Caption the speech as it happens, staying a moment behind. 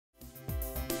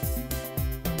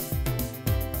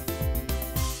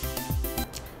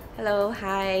Hello,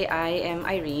 hi, I am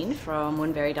Irene from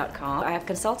moonberry.com. I have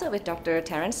consulted with Dr.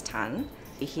 Terence Tan.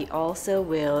 He also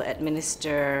will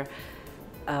administer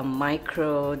a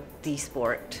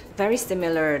Micro-Dysport, very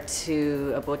similar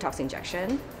to a Botox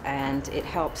injection, and it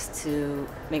helps to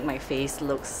make my face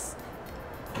looks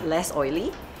less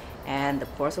oily, and the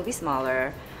pores will be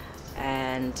smaller,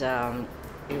 and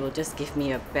it will just give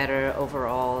me a better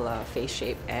overall face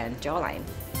shape and jawline.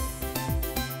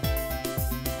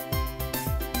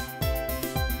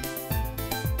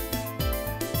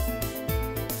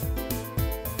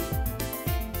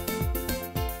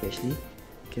 Actually, you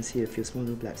can see a few small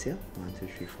little blabs here. 1, 2,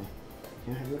 3, 4.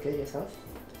 Can you have a look at it yourself?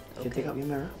 You can take out your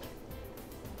mirror.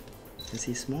 You can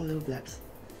see small little blabs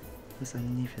just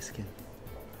underneath your skin.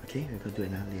 Okay, we're going to do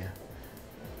another layer.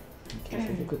 Okay,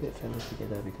 so they could get fellow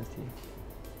together because they...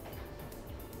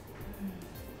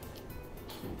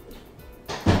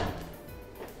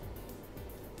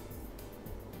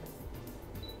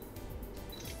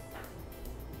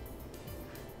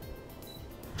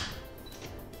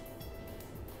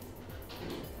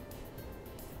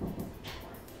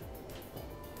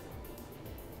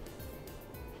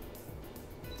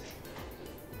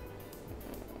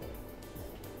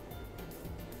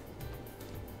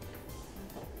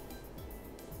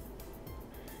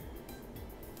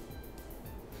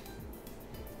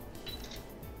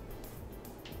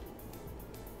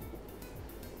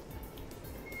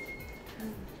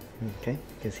 Okay, you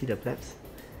can see the blabs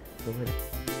over there.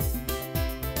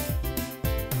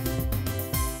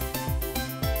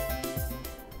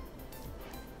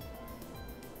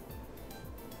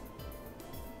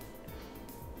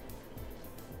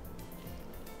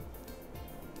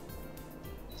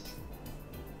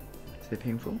 Is it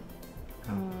painful?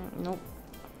 Nope.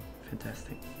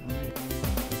 Fantastic.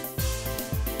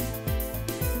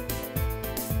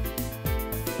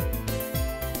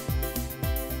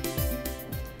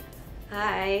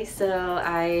 Hi, so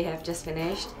I have just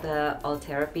finished the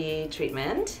Ultherapy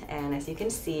treatment, and as you can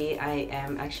see, I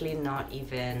am actually not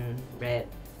even red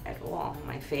at all.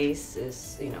 My face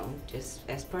is, just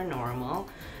as per normal.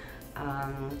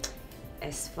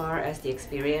 As far as the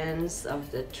experience of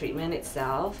the treatment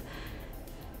itself,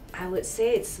 I would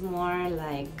say it's more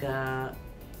like a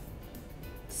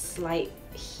slight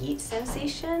heat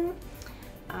sensation.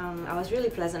 I was really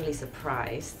pleasantly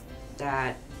surprised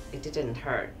that it didn't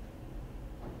hurt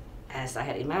as I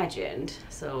had imagined,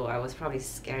 so I was probably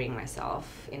scaring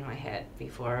myself in my head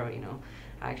before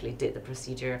I actually did the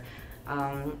procedure.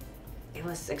 It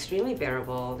was extremely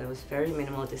bearable. There was very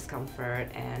minimal discomfort,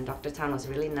 and Dr. Tan was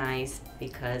really nice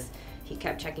because he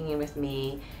kept checking in with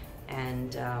me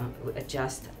and would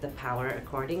adjust the power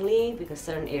accordingly, because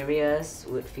certain areas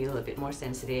would feel a bit more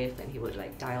sensitive and he would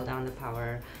dial down the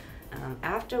power.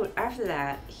 After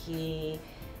that, he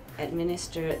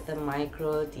administered the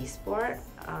Micro-Dysport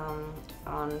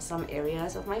on some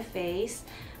areas of my face,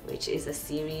 which is a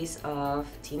series of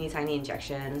teeny tiny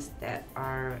injections that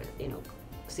are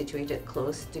situated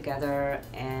close together,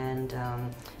 and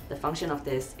the function of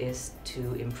this is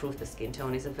to improve the skin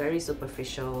tone. It's a very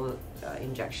superficial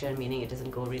injection, meaning it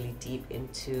doesn't go really deep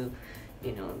into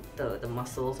the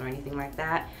muscles or anything like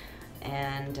that,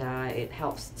 and it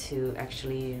helps to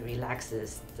actually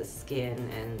relaxes the skin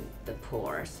and the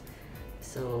pores.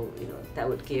 So that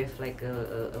would give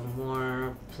a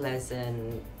more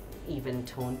pleasant, even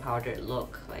tone powdered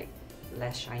look,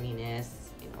 less shininess,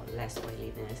 less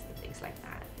oiliness and things like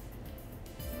that.